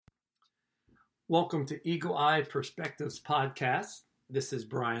Welcome to Eagle Eye Perspectives Podcast. This is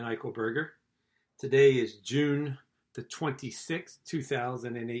Brian Eichelberger. Today is June the 26th,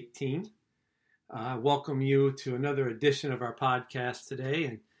 2018. I welcome you to another edition of our podcast today.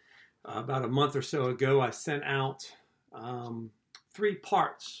 And about a month or so ago, I sent out 3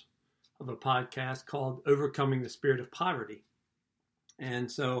 parts of a podcast called Overcoming the Spirit of Poverty. And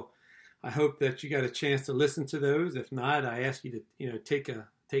so I hope that you got a chance to listen to those. If not, I ask you to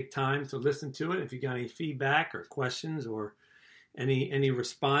take time to listen to it. If you got any feedback or questions or any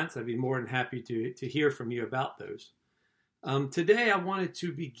response, I'd be more than happy to hear from you about those. Today, I wanted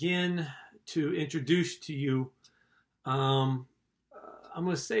to begin to introduce to you, I'm going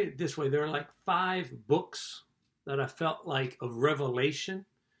to say it this way. There are like 5 books that I felt like of revelation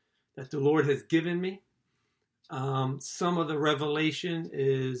that the Lord has given me. Some of the revelation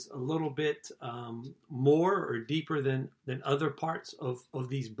is a little bit more or deeper than other parts of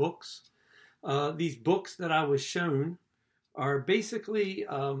these books. These books that I was shown are basically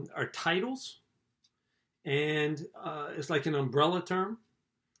are titles, and it's like an umbrella term.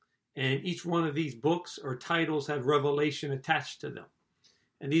 And each one of these books or titles have revelation attached to them.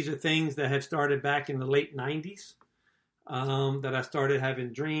 And these are things that have started back in the late 90s. That I started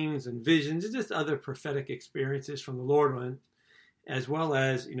having dreams and visions and just other prophetic experiences from the Lord on, as well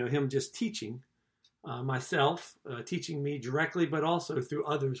as, Him just teaching myself, teaching me directly, but also through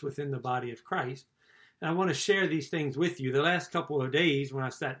others within the body of Christ. And I want to share these things with you. The last couple of days when I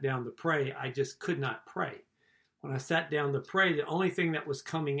sat down to pray, I just could not pray. When I sat down to pray, the only thing that was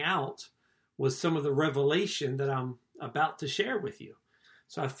coming out was some of the revelation that I'm about to share with you.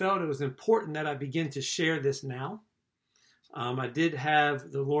 So I felt it was important that I begin to share this now. I did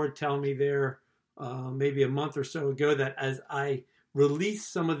have the Lord tell me there maybe a month or so ago that as I release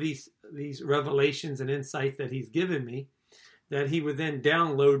some of these revelations and insights that He's given me, that He would then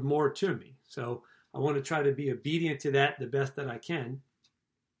download more to me. So I want to try to be obedient to that the best that I can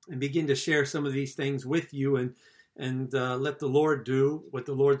and begin to share some of these things with you and let the Lord do what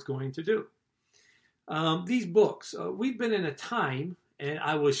the Lord's going to do. These books, we've been in a time, and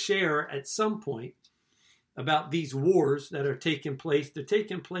I will share at some point, about these wars that are taking place. They're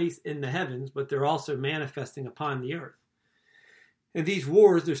taking place in the heavens, but they're also manifesting upon the earth. And these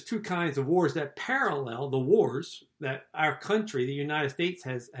wars, there's 2 kinds of wars that parallel the wars that our country, the United States,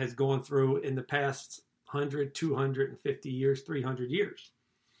 has gone through in the past 100, 250 years, 300 years.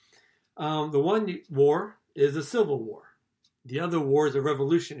 The one war is a civil war. The other war is a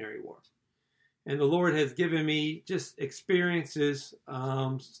revolutionary war. And the Lord has given me just experiences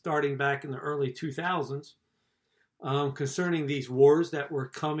starting back in the early 2000s concerning these wars that were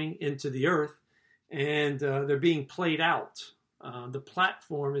coming into the earth, and they're being played out. The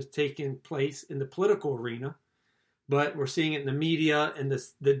platform is taking place in the political arena, but we're seeing it in the media and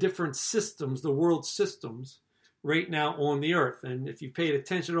the different systems, the world systems, right now on the earth. And if you've paid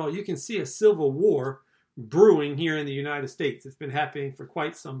attention at all, you can see a civil war brewing here in the United States. It's been happening for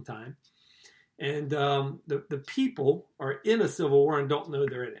quite some time. And the people are in a civil war and don't know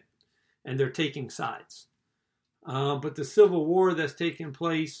they're in it. And they're taking sides. But the civil war that's taking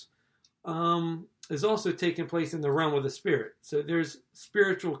place is also taking place in the realm of the spirit. So there's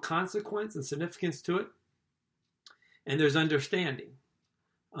spiritual consequence and significance to it. And there's understanding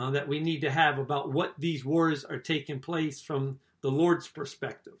that we need to have about what these wars are taking place from the Lord's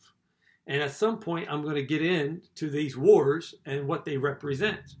perspective. And at some point, I'm going to get into these wars and what they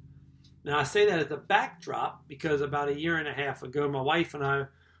represent. Now, I say that as a backdrop because about a year and a half ago, my wife and I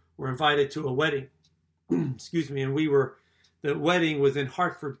were invited to a wedding. Excuse me. And the wedding was in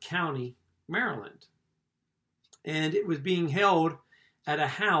Hartford County, Maryland. And it was being held at a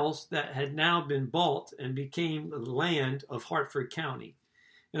house that had now been bought and became the land of Hartford County.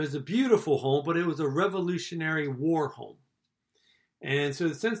 It was a beautiful home, but it was a Revolutionary War home. And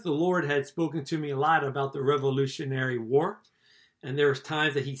so since the Lord had spoken to me a lot about the Revolutionary War, and there was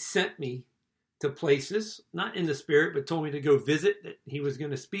times that He sent me to places, not in the spirit, but told me to go visit, that He was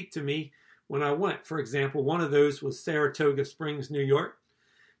going to speak to me when I went. For example, one of those was Saratoga Springs, New York,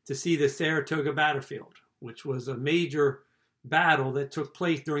 to see the Saratoga battlefield, which was a major battle that took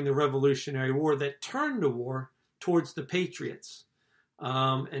place during the Revolutionary War that turned the war towards the Patriots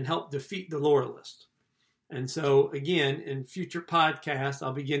and helped defeat the Loyalists. And so, again, in future podcasts,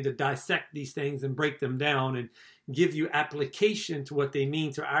 I'll begin to dissect these things and break them down and give you application to what they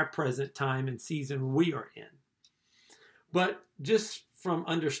mean to our present time and season we are in. But just from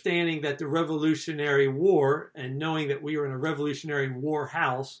understanding that the Revolutionary War and knowing that we were in a Revolutionary War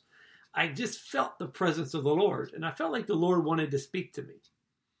house, I just felt the presence of the Lord. And I felt like the Lord wanted to speak to me.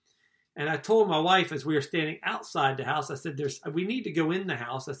 And I told my wife as we were standing outside the house, I said, we need to go in the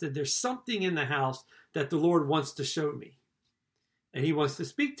house. I said, there's something in the house that the Lord wants to show me. And he wants to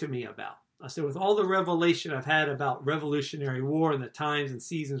speak to me about. I said, with all the revelation I've had about Revolutionary War and the times and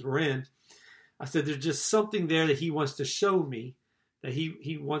seasons we're in, I said, there's just something there that he wants to show me, that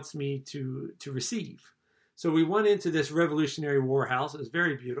he wants me to receive. So we went into this Revolutionary War house. It was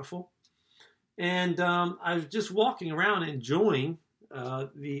very beautiful. And I was just walking around enjoying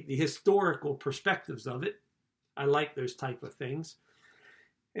the historical perspectives of it. I like those type of things.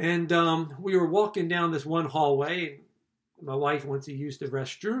 And we were walking down this one hallway. My wife went to use the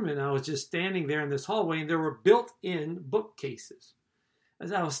restroom, and I was just standing there in this hallway, and there were built-in bookcases.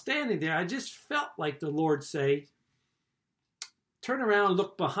 As I was standing there, I just felt like the Lord say, turn around,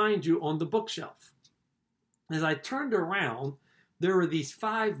 look behind you on the bookshelf. As I turned around, there were these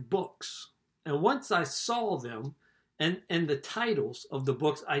 5 books. And once I saw them and the titles of the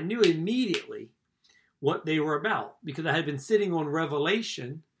books, I knew immediately what they were about, because I had been sitting on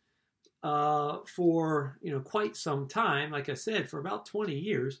Revelation for quite some time, like I said, for about 20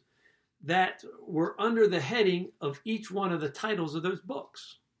 years, that were under the heading of each one of the titles of those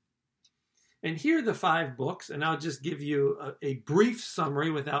books. And here are the 5 books, and I'll just give you a brief summary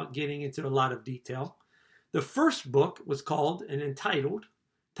without getting into a lot of detail. The first book was called and titled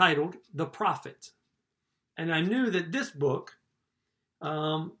The Prophet. And I knew that this book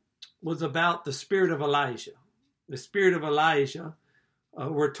was about the spirit of Elijah. The spirit of Elijah,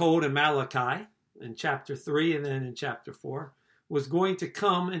 we're told in Malachi in chapter 3 and then in chapter 4, was going to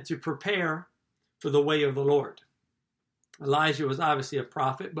come and to prepare for the way of the Lord. Elijah was obviously a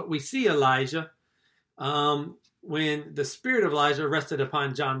prophet, but we see Elijah when the spirit of Elijah rested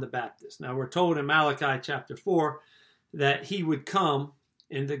upon John the Baptist. Now we're told in Malachi chapter 4 that he would come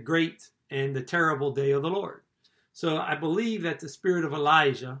in the great and the terrible day of the Lord. So I believe that the spirit of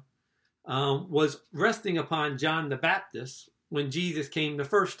Elijah was resting upon John the Baptist when Jesus came the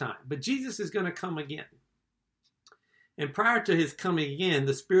first time. But Jesus is going to come again. And prior to his coming again,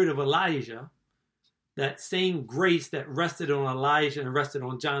 the spirit of Elijah, that same grace that rested on Elijah and rested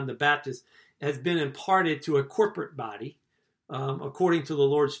on John the Baptist, has been imparted to a corporate body, according to the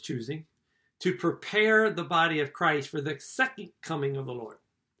Lord's choosing, to prepare the body of Christ for the second coming of the Lord.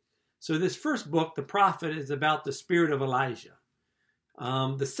 So this first book, The Prophet, is about the spirit of Elijah.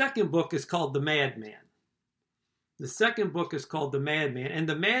 The second book is called The Madman. The second book is called The Madman, and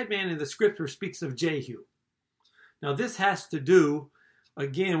the madman in the scripture speaks of Jehu. Now this has to do,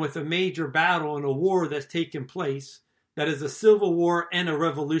 again, with a major battle and a war that's taken place that is a civil war and a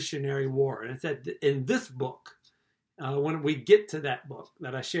revolutionary war. And it's in this book, when we get to that book,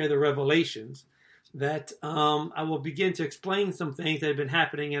 that I share the revelations, that I will begin to explain some things that have been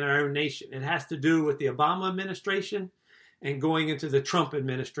happening in our own nation. It has to do with the Obama administration and going into the Trump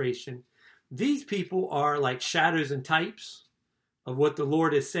administration. These people are like shadows and types of what the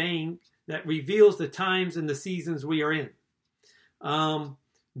Lord is saying that reveals the times and the seasons we are in.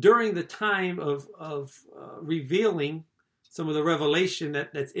 During the time of revealing some of the revelation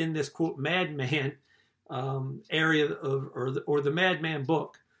that's in this, quote, madman area or the madman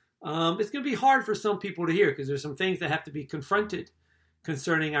book, it's going to be hard for some people to hear, because there's some things that have to be confronted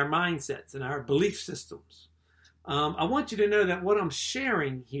concerning our mindsets and our belief systems. I want you to know that what I'm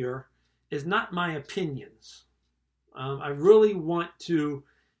sharing here is not my opinions. I really want to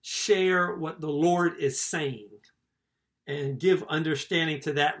share what the Lord is saying and give understanding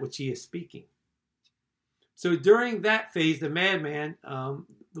to that which he is speaking. So during that phase, the madman, the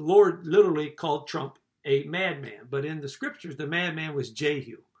Lord literally called Trump a madman. But in the scriptures, the madman was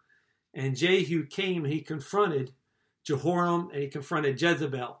Jehu. And Jehu came, he confronted Jehoram, and he confronted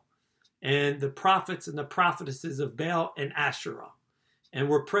Jezebel and the prophets and the prophetesses of Baal and Asherah. And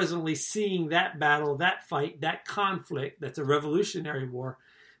we're presently seeing that battle, that fight, that conflict. That's a revolutionary war.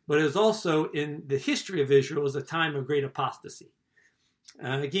 But it was also in the history of Israel as a time of great apostasy.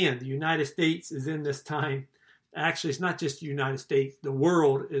 Again, the United States is in this time. Actually, it's not just the United States. The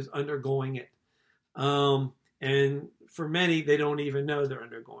world is undergoing it. And for many, they don't even know they're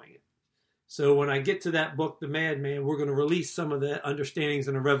undergoing it. So when I get to that book, The Madman, we're going to release some of the understandings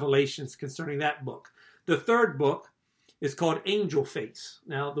and the revelations concerning that book. The third book is called Angel Face.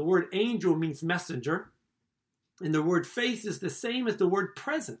 Now, the word angel means messenger, and the word face is the same as the word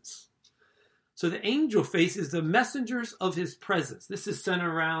presence. So the angel face is the messengers of his presence. This is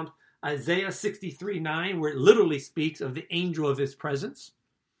centered around Isaiah 63:9, where it literally speaks of the angel of his presence.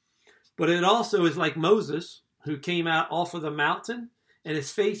 But it also is like Moses, who came out off of the mountain, and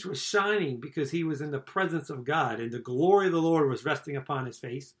his face was shining because he was in the presence of God, and the glory of the Lord was resting upon his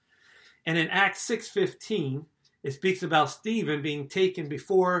face. And in Acts 6:15, it speaks about Stephen being taken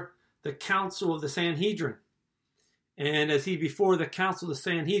before the council of the Sanhedrin. And as he before the council of the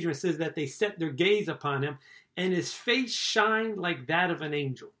Sanhedrin says that they set their gaze upon him, and his face shined like that of an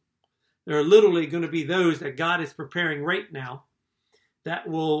angel. There are literally going to be those that God is preparing right now that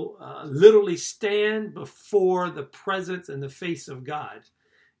will literally stand before the presence and the face of God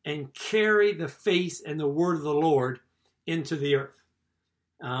and carry the face and the word of the Lord into the earth.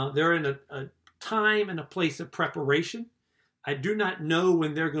 They're in a time and a place of preparation. I do not know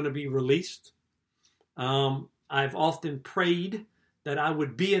when they're going to be released. I've often prayed that I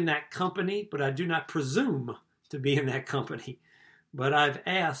would be in that company, but I do not presume to be in that company. But I've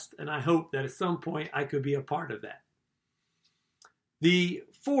asked, and I hope that at some point I could be a part of that. The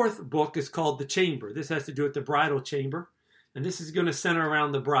fourth book is called The Chamber. This has to do with the bridal chamber, and this is going to center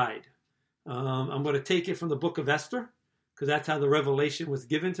around the bride. I'm going to take it from the book of Esther, because that's how the revelation was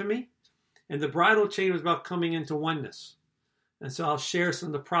given to me. And the bridal chamber is about coming into oneness. And so I'll share some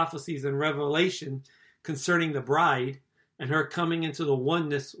of the prophecies and revelation concerning the bride and her coming into the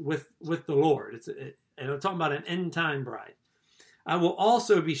oneness with the Lord. And I'm talking about an end-time bride. I will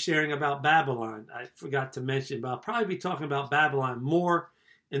also be sharing about Babylon. I forgot to mention, but I'll probably be talking about Babylon more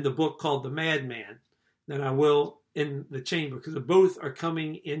in the book called The Madman than I will in the chamber, because both are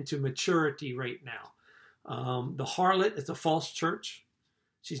coming into maturity right now. The harlot is a false church.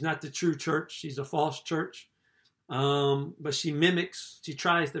 She's not the true church. She's a false church. But she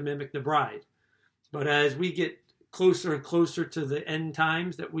tries to mimic the bride. But as we get closer and closer to the end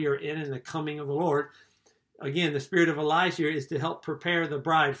times that we are in and the coming of the Lord, again, the spirit of Elijah is to help prepare the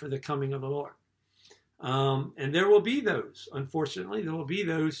bride for the coming of the Lord. And there will be those, unfortunately, there will be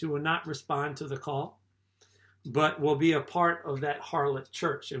those who will not respond to the call, but will be a part of that harlot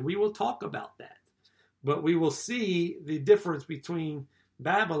church. And we will talk about that. But we will see the difference between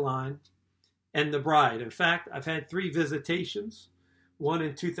Babylon and the bride. In fact, I've had 3 visitations, one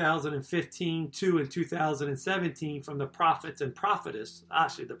in 2015, 2 in 2017 from the prophets and prophetess,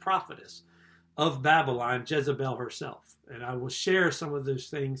 actually the prophetess of Babylon, Jezebel herself. And I will share some of those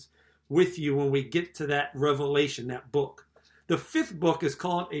things with you when we get to that revelation, that book. The 5th book is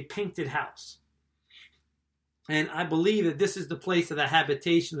called A Painted House. And I believe that this is the place of the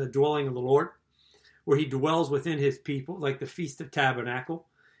habitation, the dwelling of the Lord, where he dwells within his people, like the Feast of Tabernacle.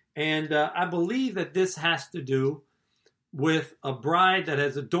 And I believe that this has to do with a bride that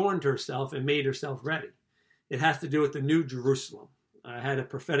has adorned herself and made herself ready. It has to do with the New Jerusalem. I had a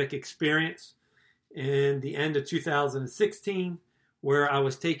prophetic experience in the end of 2016 where I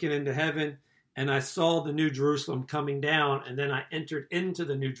was taken into heaven and I saw the New Jerusalem coming down, and then I entered into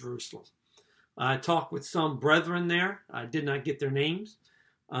the New Jerusalem. I talked with some brethren there. I did not get their names.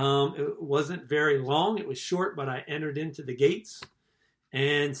 It wasn't very long. It was short, but I entered into the gates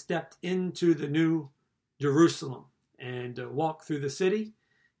and stepped into the New Jerusalem and walked through the city.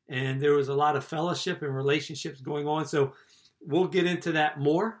 And there was a lot of fellowship and relationships going on. So we'll get into that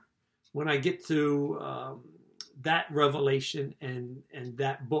more when I get to that revelation and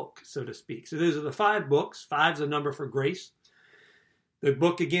that book, so to speak. So those are the 5 books. 5 is a number for grace. The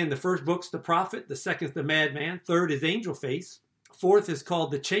book, again, the first book's The Prophet. The second's The Madman. 3rd is Angel Face. 4th is called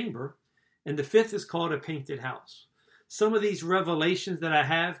The Chamber. And the 5th is called A Painted House. Some of these revelations that I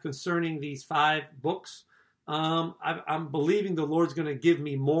have concerning these 5 books, I'm believing the Lord's going to give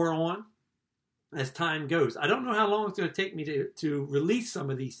me more on as time goes. I don't know how long it's going to take me to release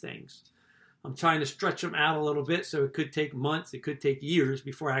some of these things. I'm trying to stretch them out a little bit, so it could take months, it could take years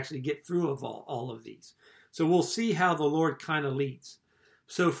before I actually get through of all of these. So we'll see how the Lord kind of leads.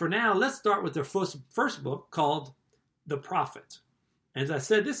 So for now, let's start with the first book called The Prophet. As I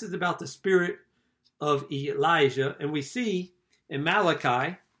said, this is about the spirit of Elijah, and we see in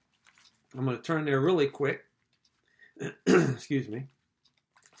Malachi, I'm going to turn there really quick. Excuse me.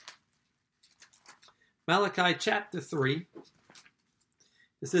 Malachi chapter 3.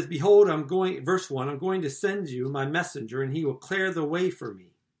 It says, "Behold, verse 1, I'm going to send you my messenger, and he will clear the way for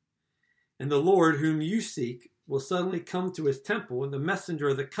me. And the Lord whom you seek will suddenly come to his temple, and the messenger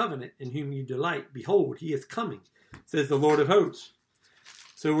of the covenant in whom you delight. Behold, he is coming, says the Lord of hosts."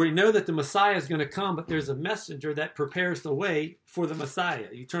 So we know that the Messiah is going to come, but there's a messenger that prepares the way for the Messiah.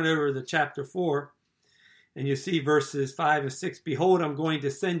 You turn over to chapter 4, and you see verses 5 and 6. "Behold, I'm going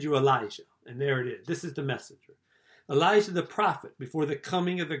to send you Elijah." And there it is. This is the messenger. "Elijah the prophet, before the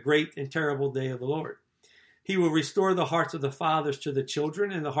coming of the great and terrible day of the Lord. He will restore the hearts of the fathers to the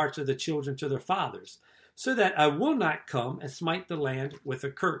children, and the hearts of the children to their fathers, so that I will not come and smite the land with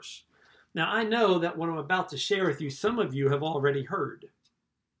a curse." Now, I know that what I'm about to share with you, some of you have already heard.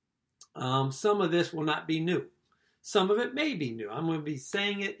 Some of this will not be new. Some of it may be new. I'm going to be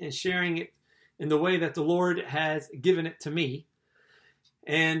saying it and sharing it in the way that the Lord has given it to me.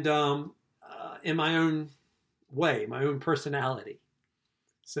 and in my own way, my own personality.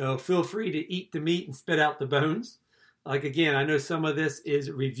 So feel free to eat the meat and spit out the bones. Like, again, I know some of this is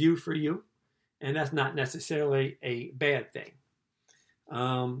review for you, and that's not necessarily a bad thing.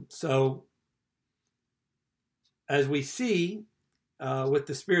 So as we see with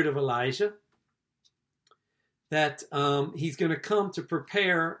the spirit of Elijah, that he's going to come to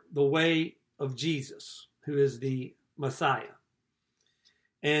prepare the way of Jesus, who is the Messiah.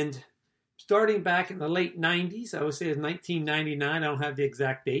 And starting back in the late 90s, I would say it's 1999, I don't have the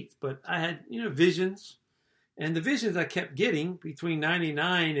exact dates, but I had, visions. And the visions I kept getting between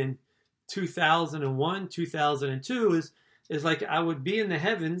 99 and 2001, 2002 is like I would be in the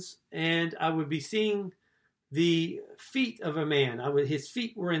heavens and I would be seeing the feet of a man. His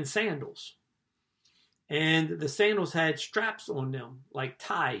feet were in sandals. And the sandals had straps on them, like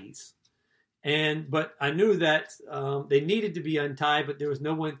ties. But I knew that they needed to be untied, but there was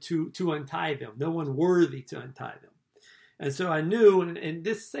no one to untie them, no one worthy to untie them. And so I knew, and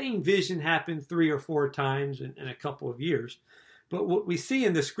this same vision happened 3 or 4 times in a couple of years. But what we see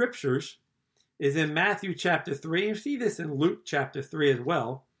in the scriptures is in Matthew chapter 3, and you see this in Luke chapter 3 as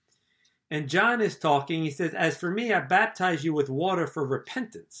well. And John is talking, he says, "As for me, I baptize you with water for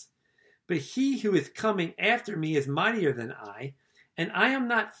repentance. But he who is coming after me is mightier than I, and I am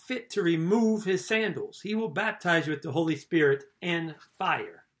not fit to remove his sandals. He will baptize you with the Holy Spirit and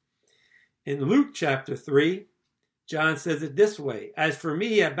fire." In Luke chapter 3, John says it this way, "As for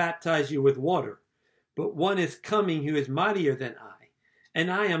me, I baptize you with water, but one is coming who is mightier than I,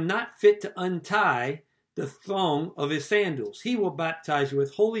 and I am not fit to untie the thong of his sandals. He will baptize you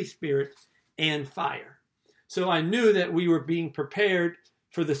with Holy Spirit and fire." So I knew that we were being prepared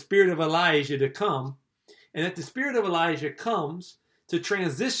for the spirit of Elijah to come, and that the spirit of Elijah comes to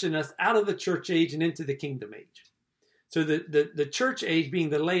transition us out of the church age and into the kingdom age. So the church age being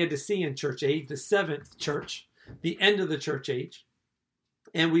the Laodicean church age, the 7th church, the end of the church age,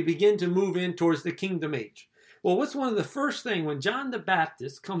 and we begin to move in towards the kingdom age. Well, what's one of the first things when John the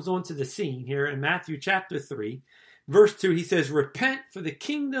Baptist comes onto the scene here in Matthew chapter 3, verse 2, he says, "Repent, for the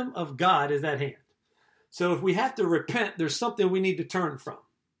kingdom of God is at hand." So if we have to repent, there's something we need to turn from.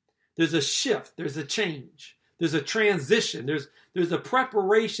 There's a shift. There's a change. There's a transition. There's a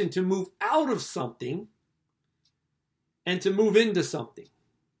preparation to move out of something and to move into something.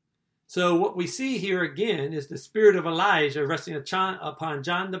 So what we see here again is the spirit of Elijah resting upon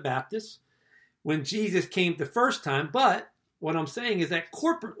John the Baptist when Jesus came the first time. But what I'm saying is that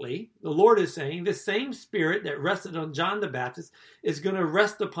corporately, the Lord is saying the same spirit that rested on John the Baptist is going to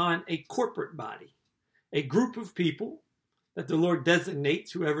rest upon a corporate body, a group of people that the Lord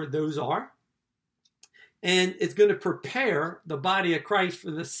designates, whoever those are. And it's going to prepare the body of Christ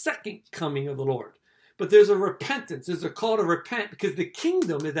for the second coming of the Lord. But there's a repentance, there's a call to repent because the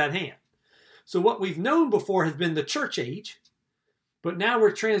kingdom is at hand. So what we've known before has been the church age, but now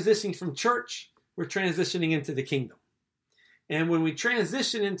we're transitioning from church, we're transitioning into the kingdom. And when we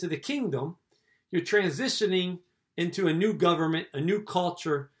transition into the kingdom, you're transitioning into a new government, a new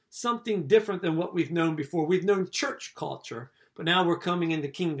culture, something different than what we've known before. We've known church culture, but now we're coming into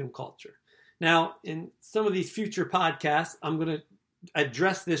kingdom culture. Now, in some of these future podcasts, I'm going to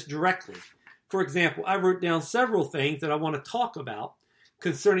address this directly. For example, I wrote down several things that I want to talk about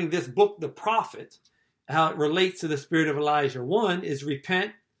concerning this book, The Prophet, how it relates to the spirit of Elijah. One is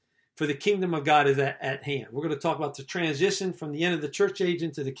repent, for the kingdom of God is at hand. We're going to talk about the transition from the end of the church age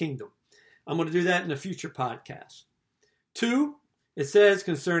into the kingdom. I'm going to do that in a future podcast. 2, it says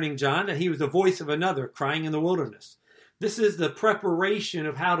concerning John that he was the voice of another crying in the wilderness. This is the preparation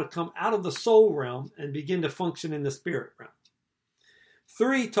of how to come out of the soul realm and begin to function in the spirit realm.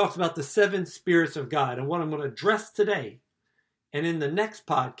 3 talks about the 7 spirits of God. And what I'm going to address today and in the next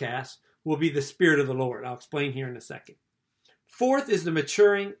podcast will be the Spirit of the Lord. I'll explain here in a second. 4th is the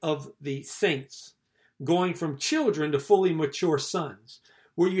maturing of the saints, going from children to fully mature sons,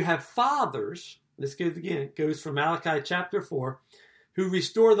 where you have fathers, this goes from Malachi chapter 4, who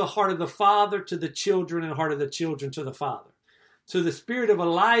restore the heart of the father to the children and the heart of the children to the father. So the spirit of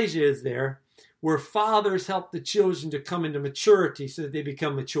Elijah is there, where fathers help the children to come into maturity so that they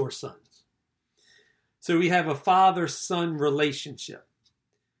become mature sons. So we have a father-son relationship.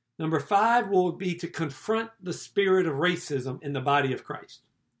 Number 5 will be to confront the spirit of racism in the body of Christ.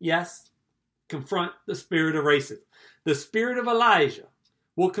 Yes, confront the spirit of racism. The spirit of Elijah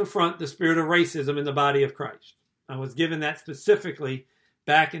will confront the spirit of racism in the body of Christ. I was given that specifically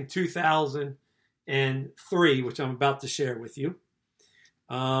back in 2003, which I'm about to share with you.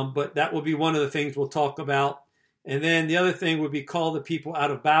 But that will be one of the things we'll talk about. And then the other thing would be call the people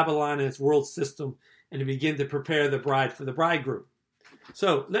out of Babylon and its world system and to begin to prepare the bride for the bridegroom.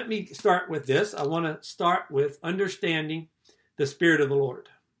 So let me start with this. I want to start with understanding the Spirit of the Lord.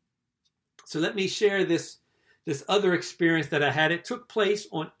 So let me share this other experience that I had. It took place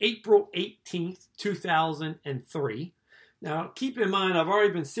on April 18th, 2003. Now, keep in mind, I've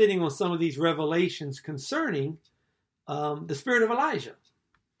already been sitting on some of these revelations concerning the spirit of Elijah.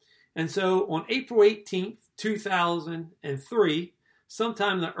 And so on April 18th, 2003,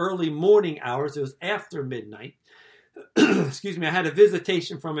 sometime in the early morning hours, it was after midnight, excuse me, I had a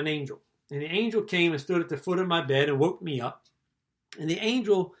visitation from an angel. And the angel came and stood at the foot of my bed and woke me up. And the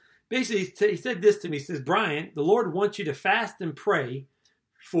angel basically he said this to me. He says, Brian, the Lord wants you to fast and pray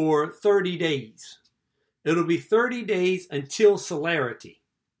for 30 days. It'll be 30 days until celerity.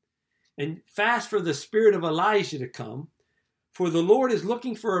 And fast for the spirit of Elijah to come. For the Lord is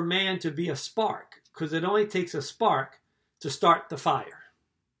looking for a man to be a spark, because it only takes a spark to start the fire.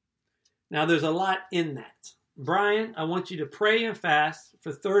 Now, there's a lot in that. Brian, I want you to pray and fast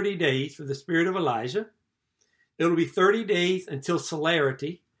for 30 days for the spirit of Elijah. It'll be 30 days until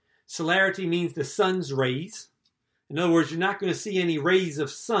celerity. Celerity means the sun's rays. In other words, you're not going to see any rays of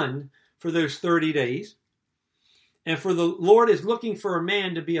sun for those 30 days. And for the Lord is looking for a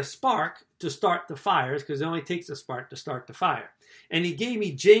man to be a spark to start the fires, because it only takes a spark to start the fire. And he gave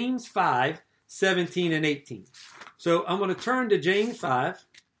me James 5, 17 and 18. So I'm going to turn to James 5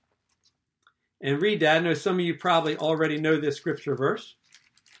 and read that. I know some of you probably already know this scripture verse.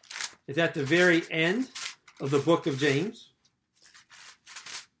 It's at the very end of the book of James.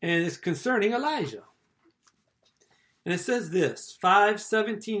 And it's concerning Elijah. And it says this, 5,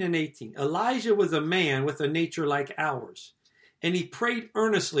 17 and 18. Elijah was a man with a nature like ours. And he prayed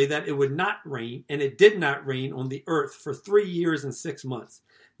earnestly that it would not rain, and it did not rain on the earth for 3 years and 6 months.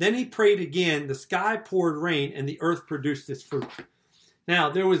 Then he prayed again, the sky poured rain, and the earth produced its fruit. Now,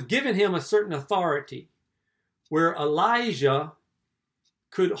 there was given him a certain authority where Elijah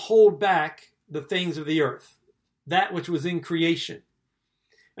could hold back the things of the earth, that which was in creation.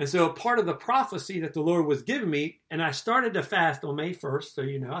 And so part of the prophecy that the Lord was giving me, and I started to fast on May 1st, so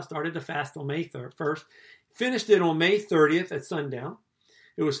you know, I started to fast on May 1st, finished it on May 30th at sundown.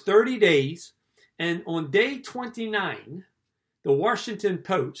 It was 30 days, and on day 29, the Washington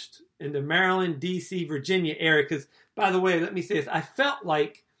Post in the Maryland, D.C., Virginia area, because, by the way, let me say this, I felt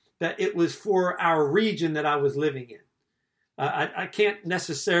like that it was for our region that I was living in. I can't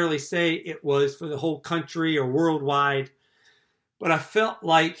necessarily say it was for the whole country or worldwide, but I felt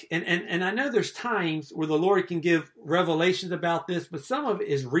like, and I know there's times where the Lord can give revelations about this, but some of it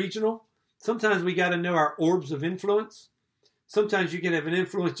is regional. Sometimes we got to know our orbs of influence. Sometimes you can have an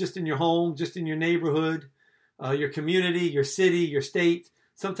influence just in your home, just in your neighborhood, your community, your city, your state.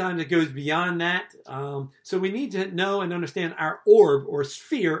 Sometimes it goes beyond that. So we need to know and understand our orb or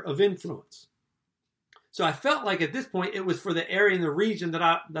sphere of influence. So I felt like at this point it was for the area in the region that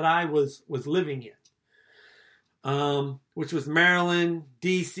I was living in, which was Maryland,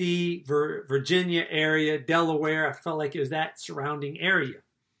 D.C., Virginia area, Delaware. I felt like it was that surrounding area.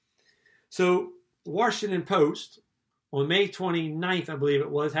 So Washington Post on May 29th, I believe it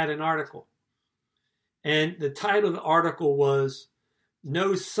was, had an article. And the title of the article was,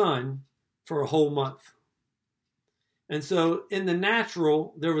 No Sun for a Whole Month. And so in the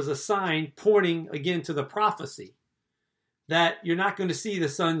natural, there was a sign pointing again to the prophecy that you're not going to see the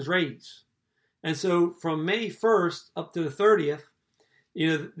sun's rays. And so from May 1st up to the 30th,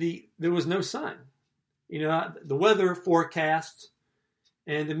 there was no sun. The weather forecast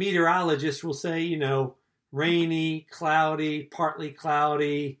and the meteorologists will say, rainy, cloudy, partly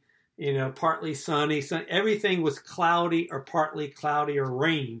sunny. Everything was cloudy or partly cloudy or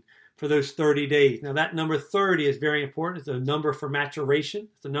rain for those 30 days. Now that number 30 is very important. It's a number for maturation.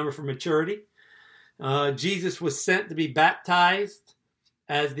 It's a number for maturity. Jesus was sent to be baptized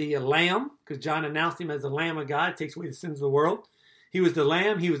as the Lamb, because John announced him as the Lamb of God, takes away the sins of the world. He was the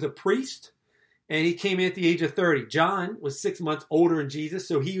Lamb. He was a priest. And he came in at the age of 30. John was 6 months older than Jesus,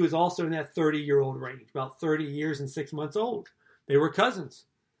 so he was also in that 30-year-old range, about 30 years and 6 months old. They were cousins.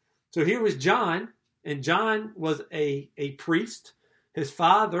 So here was John, and John was a priest. His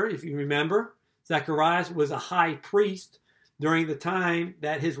father, if you remember, Zacharias, was a high priest during the time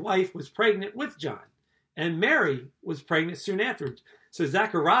that his wife was pregnant with John. And Mary was pregnant soon afterwards. So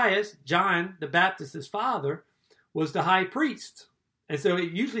Zacharias, John the Baptist's father, was the high priest. And so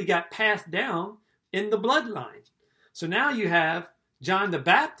it usually got passed down in the bloodline. So now you have John the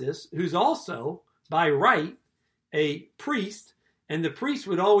Baptist, who's also, by right, a priest. And the priest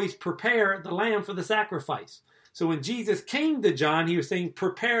would always prepare the lamb for the sacrifice. So when Jesus came to John, he was saying,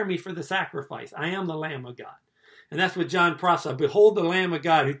 prepare me for the sacrifice. I am the Lamb of God. And that's what John prophesied. Behold the Lamb of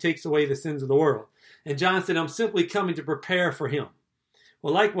God who takes away the sins of the world. And John said, I'm simply coming to prepare for him.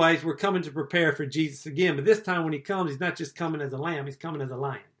 Well, likewise, we're coming to prepare for Jesus again. But this time when he comes, he's not just coming as a lamb. He's coming as a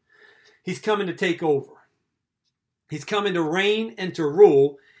lion. He's coming to take over. He's coming to reign and to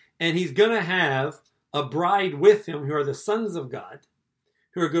rule. And he's going to have a bride with him who are the sons of God,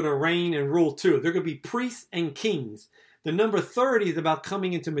 who are going to reign and rule too. They're going to be priests and kings. The number 30 is about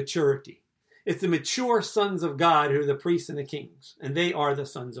coming into maturity. It's the mature sons of God who are the priests and the kings. And they are the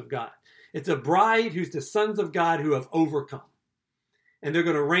sons of God. It's a bride who's the sons of God who have overcome. And they're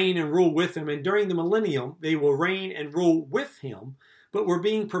going to reign and rule with him. And during the millennium, they will reign and rule with him. But we're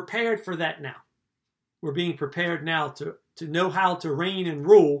being prepared for that now. We're being prepared now to know how to reign and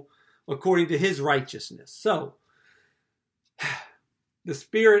rule according to his righteousness. So, the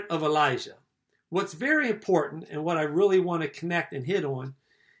spirit of Elijah. What's very important and what I really want to connect and hit on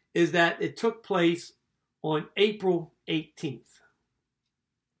is that it took place on April 18th.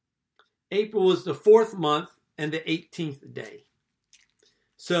 April was the 4th month and the 18th day.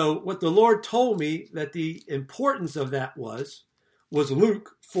 So what the Lord told me that the importance of that was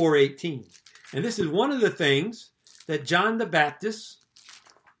Luke 4:18. And this is one of the things that John the Baptist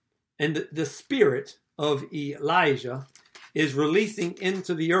and the spirit of Elijah is releasing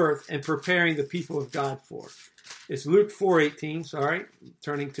into the earth and preparing the people of God for. It's Luke 4:18, sorry, I'm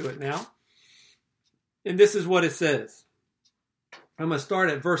turning to it now. And this is what it says. I'm going to start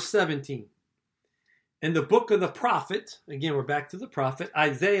at verse 17. In the book of the prophet, again, we're back to the prophet,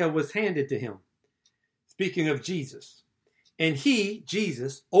 Isaiah was handed to him. Speaking of Jesus. And he,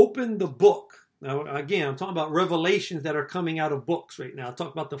 Jesus, opened the book. Now, again, I'm talking about revelations that are coming out of books right now. I'll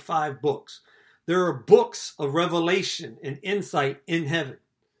talk about the 5 books. There are books of revelation and insight in heaven.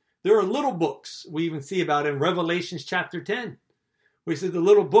 There are little books we even see about in Revelations chapter 10. Where he said the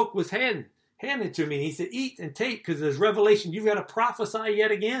little book was handed to me. And he said, eat and take, because there's revelation. You've got to prophesy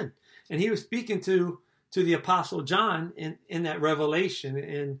yet again. And he was speaking to the Apostle John in that revelation,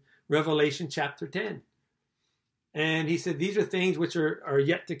 in Revelation chapter 10. And he said, these are things which are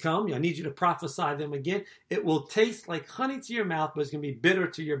yet to come. I need you to prophesy them again. It will taste like honey to your mouth, but it's going to be bitter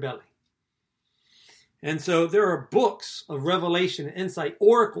to your belly. And so there are books of revelation and insight,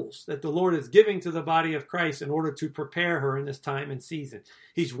 oracles that the Lord is giving to the body of Christ in order to prepare her in this time and season.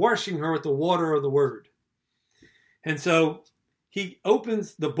 He's washing her with the water of the word. And so he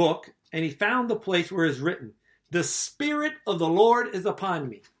opens the book and he found the place where it's written, the Spirit of the Lord is upon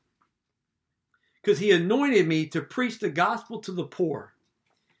me, because he anointed me to preach the gospel to the poor.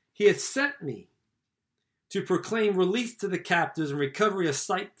 He has sent me to proclaim release to the captives and recovery of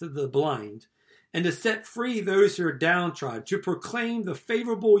sight to the blind, and to set free those who are downtrodden, to proclaim the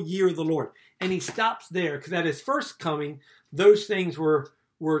favorable year of the Lord. And he stops there, because at his first coming, those things were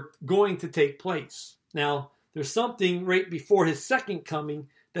going to take place. Now, there's something right before his second coming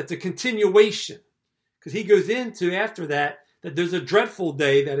that's a continuation, because he goes into, after that there's a dreadful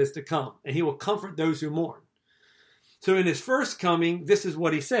day that is to come, and he will comfort those who mourn. So in his first coming, this is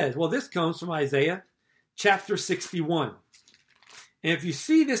what he says. Well, this comes from Isaiah chapter 61. And if you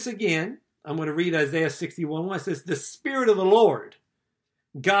see this again, I'm going to read Isaiah 61:1. It says, the Spirit of the Lord,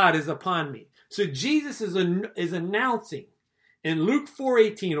 God, is upon me. So Jesus is announcing in Luke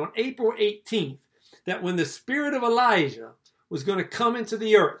 4:18, on April 18th, that when the spirit of Elijah was going to come into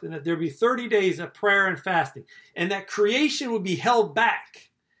the earth, and that there would be 30 days of prayer and fasting, and that creation would be held back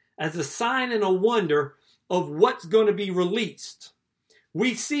as a sign and a wonder of what's going to be released.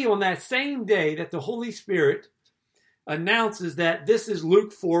 We see on that same day that the Holy Spirit announces that this is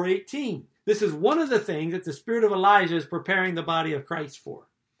Luke 4:18. This is one of the things that the spirit of Elijah is preparing the body of Christ for.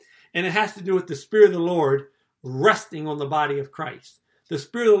 And it has to do with the Spirit of the Lord resting on the body of Christ. The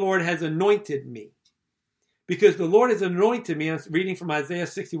Spirit of the Lord has anointed me. Because the Lord has anointed me, I'm reading from Isaiah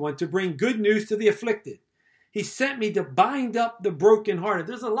 61, to bring good news to the afflicted. He sent me to bind up the brokenhearted.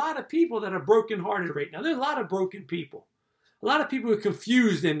 There's a lot of people that are brokenhearted right now. There's a lot of broken people. A lot of people who are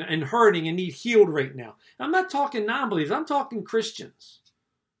confused and hurting and need healed right now. I'm not talking non-believers. I'm talking Christians.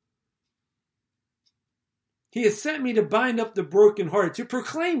 He has sent me to bind up the brokenhearted, to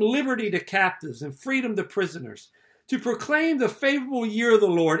proclaim liberty to captives and freedom to prisoners, to proclaim the favorable year of the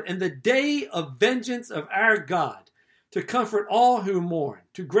Lord and the day of vengeance of our God, to comfort all who mourn,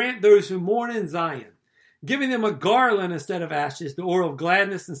 to grant those who mourn in Zion, giving them a garland instead of ashes, the oil of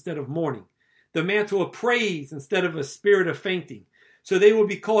gladness instead of mourning, the mantle of praise instead of a spirit of fainting. So they will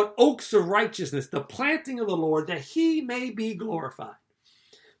be called oaks of righteousness, the planting of the Lord, that he may be glorified.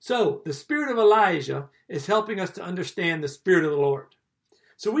 So the spirit of Elijah is helping us to understand the Spirit of the Lord.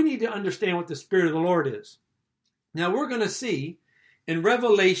 So we need to understand what the Spirit of the Lord is. Now we're going to see in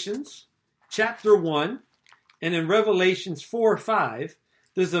Revelations chapter 1 and in Revelations 4:5,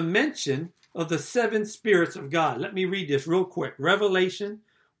 there's a mention of the seven spirits of God. Let me read this real quick. Revelation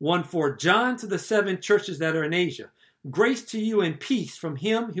 1:4. John to the seven churches that are in Asia. Grace to you and peace from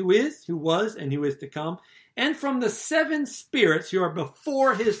him who is, who was, and who is to come, and from the seven spirits who are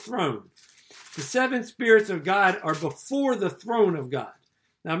before his throne. The seven spirits of God are before the throne of God.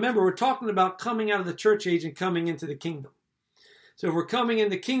 Now remember, we're talking about coming out of the church age and coming into the kingdom. So if we're coming in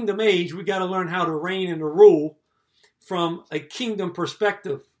the kingdom age, we got to learn how to reign and to rule from a kingdom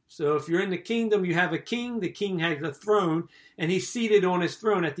perspective. So if you're in the kingdom, you have a king. The king has a throne, and he's seated on his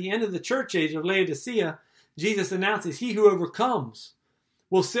throne. At the end of the church age of Laodicea, Jesus announces, he who overcomes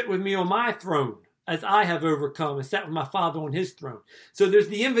will sit with me on my throne, as I have overcome and sat with my Father on his throne. So there's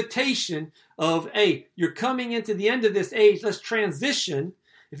the invitation of, hey, you're coming into the end of this age. Let's transition.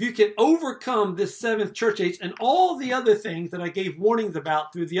 If you can overcome this seventh church age and all the other things that I gave warnings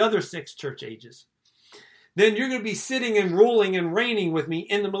about through the other six church ages, then you're going to be sitting and ruling and reigning with me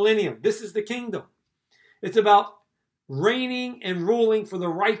in the millennium. This is the kingdom. It's about reigning and ruling for the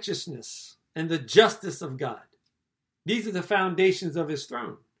righteousness and the justice of God. These are the foundations of his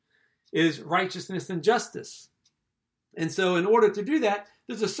throne, is righteousness and justice. And so in order to do that,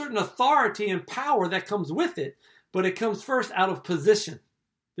 there's a certain authority and power that comes with it, but it comes first out of position.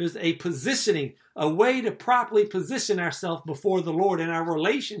 There's a positioning, a way to properly position ourselves before the Lord in our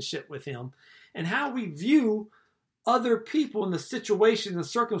relationship with him and how we view other people in the situations and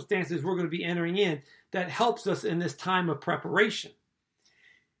circumstances we're going to be entering in that helps us in this time of preparation.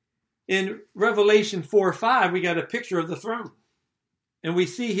 In Revelation 4:5, we got a picture of the throne. And we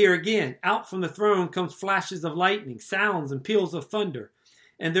see here again, out from the throne comes flashes of lightning, sounds and peals of thunder.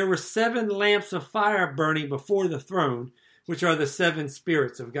 And there were 7 lamps of fire burning before the throne, which are the 7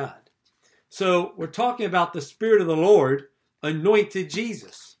 spirits of God. So we're talking about the Spirit of the Lord anointed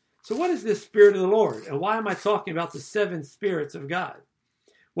Jesus. So what is this Spirit of the Lord? And why am I talking about the 7 spirits of God?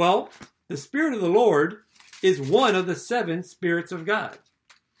 Well, the Spirit of the Lord is one of the 7 spirits of God.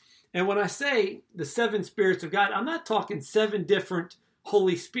 And when I say the 7 spirits of God, I'm not talking 7 different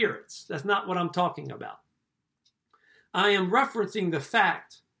Holy Spirits. That's not what I'm talking about. I am referencing the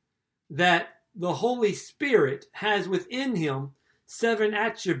fact that the Holy Spirit has within him 7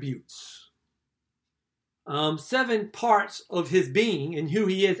 attributes, 7 parts of his being and who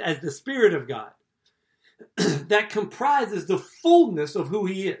he is as the Spirit of God that comprises the fullness of who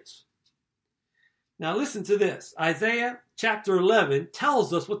he is. Now listen to this. Isaiah chapter 11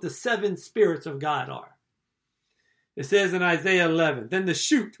 tells us what the 7 spirits of God are. It says in Isaiah 11, then the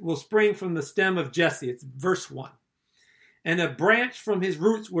shoot will spring from the stem of Jesse. It's verse 1. And a branch from his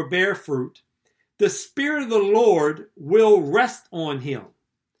roots will bear fruit. The Spirit of the Lord will rest on him.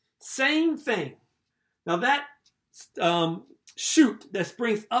 Same thing. Now that shoot that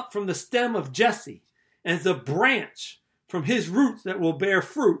springs up from the stem of Jesse as a branch from his roots that will bear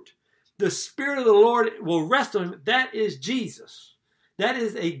fruit, the Spirit of the Lord will rest on him. That is Jesus. That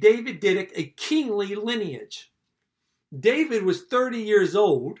is a Davidic, a kingly lineage. David was 30 years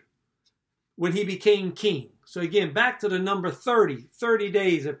old when he became king. So again, back to the number 30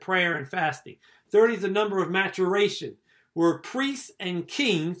 days of prayer and fasting. 30 is the number of maturation, where priests and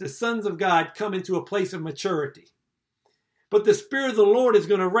kings, the sons of God, come into a place of maturity. But the Spirit of the Lord is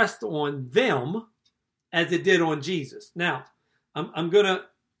going to rest on them as it did on Jesus. Now, I'm going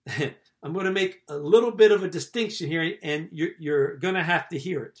to make a little bit of a distinction here, and you're going to have to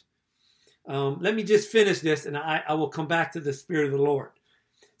hear it. Let me just finish this, and I will come back to the Spirit of the Lord.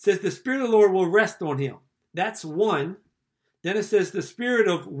 It says the Spirit of the Lord will rest on him. That's 1. Then it says the Spirit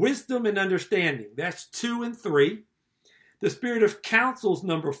of wisdom and understanding. That's 2 and 3. The Spirit of counsel is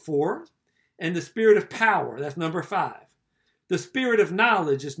number 4. And the Spirit of power, that's number 5. The Spirit of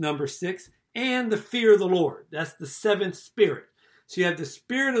knowledge is number 6. And the fear of the Lord. That's the 7th Spirit. So you have the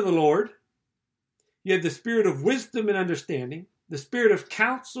Spirit of the Lord. You have the Spirit of wisdom and understanding. The Spirit of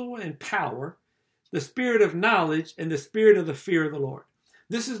counsel and power. The Spirit of knowledge. And the Spirit of the fear of the Lord.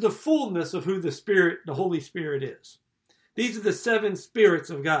 This is the fullness of who the Holy Spirit is. These are the 7 spirits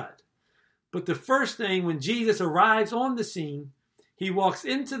of God. But the first thing, when Jesus arrives on the scene, he walks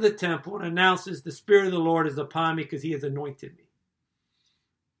into the temple and announces, the Spirit of the Lord is upon me because he has anointed me.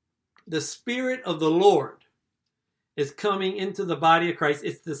 The Spirit of the Lord is coming into the body of Christ.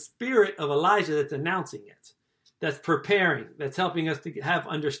 It's the Spirit of Elijah that's announcing it, that's preparing, that's helping us to have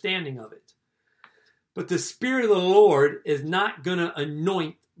understanding of it. But the Spirit of the Lord is not going to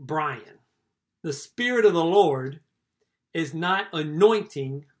anoint Brian. The Spirit of the Lord is not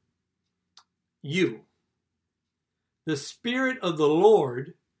anointing you. The Spirit of the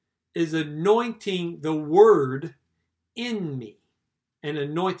Lord is anointing the Word in me and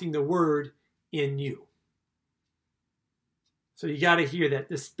anointing the Word in you. So you got to hear that.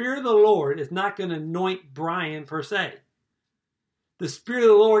 The Spirit of the Lord is not going to anoint Brian per se. The Spirit of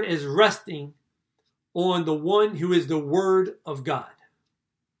the Lord is resting on the one who is the Word of God.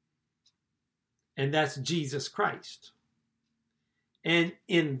 And that's Jesus Christ. And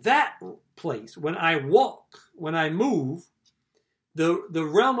in that place, when I walk, when I move, the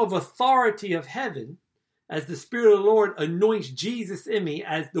realm of authority of heaven, as the Spirit of the Lord anoints Jesus in me,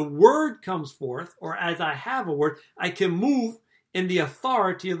 as the Word comes forth, or as I have a word, I can move in the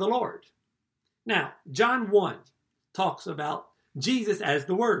authority of the Lord. Now, John 1 talks about Jesus as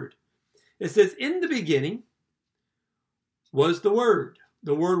the Word. It says, in the beginning was the Word.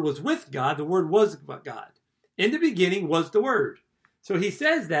 The Word was with God. The Word was God. In the beginning was the Word. So he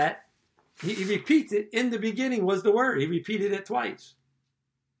says that. He repeats it. In the beginning was the Word. He repeated it twice.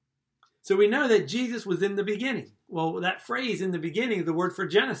 So we know that Jesus was in the beginning. Well, that phrase in the beginning is the word for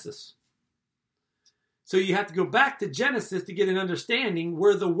Genesis. So you have to go back to Genesis to get an understanding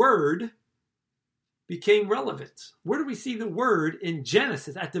where the Word became relevant. Where do we see the Word in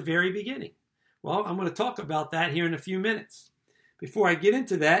Genesis at the very beginning? Well, I'm going to talk about that here in a few minutes. Before I get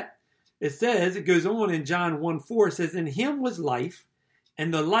into that, it goes on in John 1:4, it says, in him was life,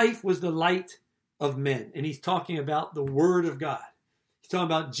 and the life was the light of men. And he's talking about the Word of God. He's talking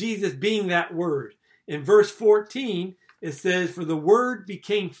about Jesus being that Word. In verse 14, it says, for the Word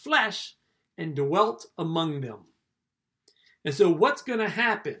became flesh and dwelt among them. And so what's going to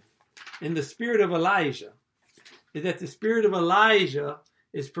happen in the spirit of Elijah is that the spirit of Elijah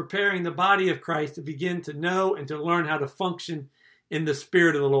is preparing the body of Christ to begin to know and to learn how to function in the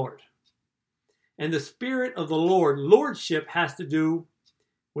Spirit of the Lord. And the Spirit of the Lord, lordship, has to do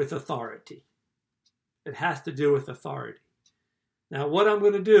with authority. It has to do with authority. Now, what I'm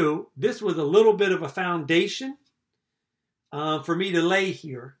going to do, this was a little bit of a foundation for me to lay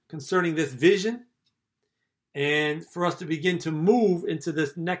here concerning this vision and for us to begin to move into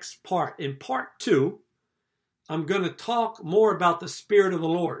this next part. In part 2, I'm going to talk more about the Spirit of the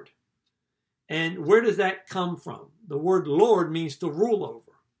Lord. And where does that come from? The word Lord means to rule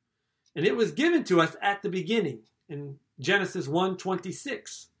over. And it was given to us at the beginning in Genesis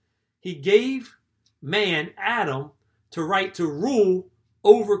 1:26. He gave man, Adam, to right to rule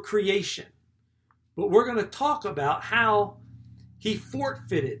over creation. But we're going to talk about how he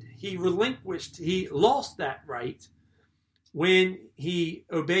forfeited, he relinquished, he lost that right when he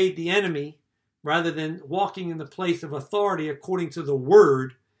obeyed the enemy rather than walking in the place of authority according to the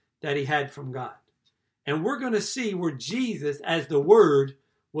word that he had from God. And we're going to see where Jesus, as the Word,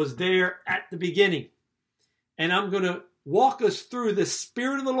 was there at the beginning. And I'm going to walk us through the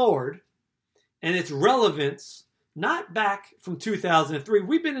Spirit of the Lord and its relevance, not back from 2003.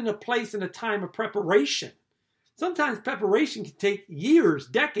 We've been in a place in a time of preparation. Sometimes preparation can take years,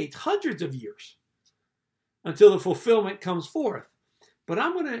 decades, hundreds of years until the fulfillment comes forth. But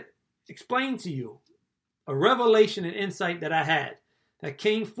I'm going to explain to you a revelation and insight that I had that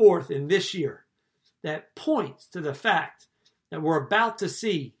came forth in this year that points to the fact that we're about to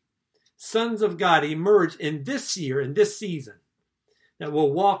see sons of God emerge in this year, in this season, that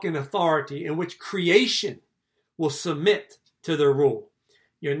will walk in authority, in which creation will submit to their rule.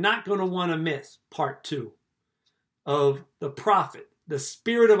 You're not going to want to miss part 2 of the prophet, the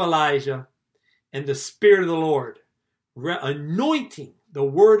spirit of Elijah, and the Spirit of the Lord, anointing the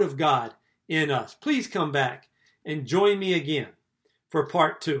Word of God in us. Please come back and join me again for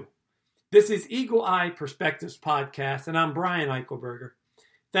part 2. This is Eagle Eye Perspectives Podcast, and I'm Brian Eichelberger.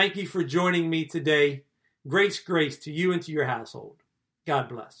 Thank you for joining me today. Grace to you and to your household. God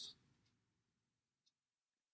bless.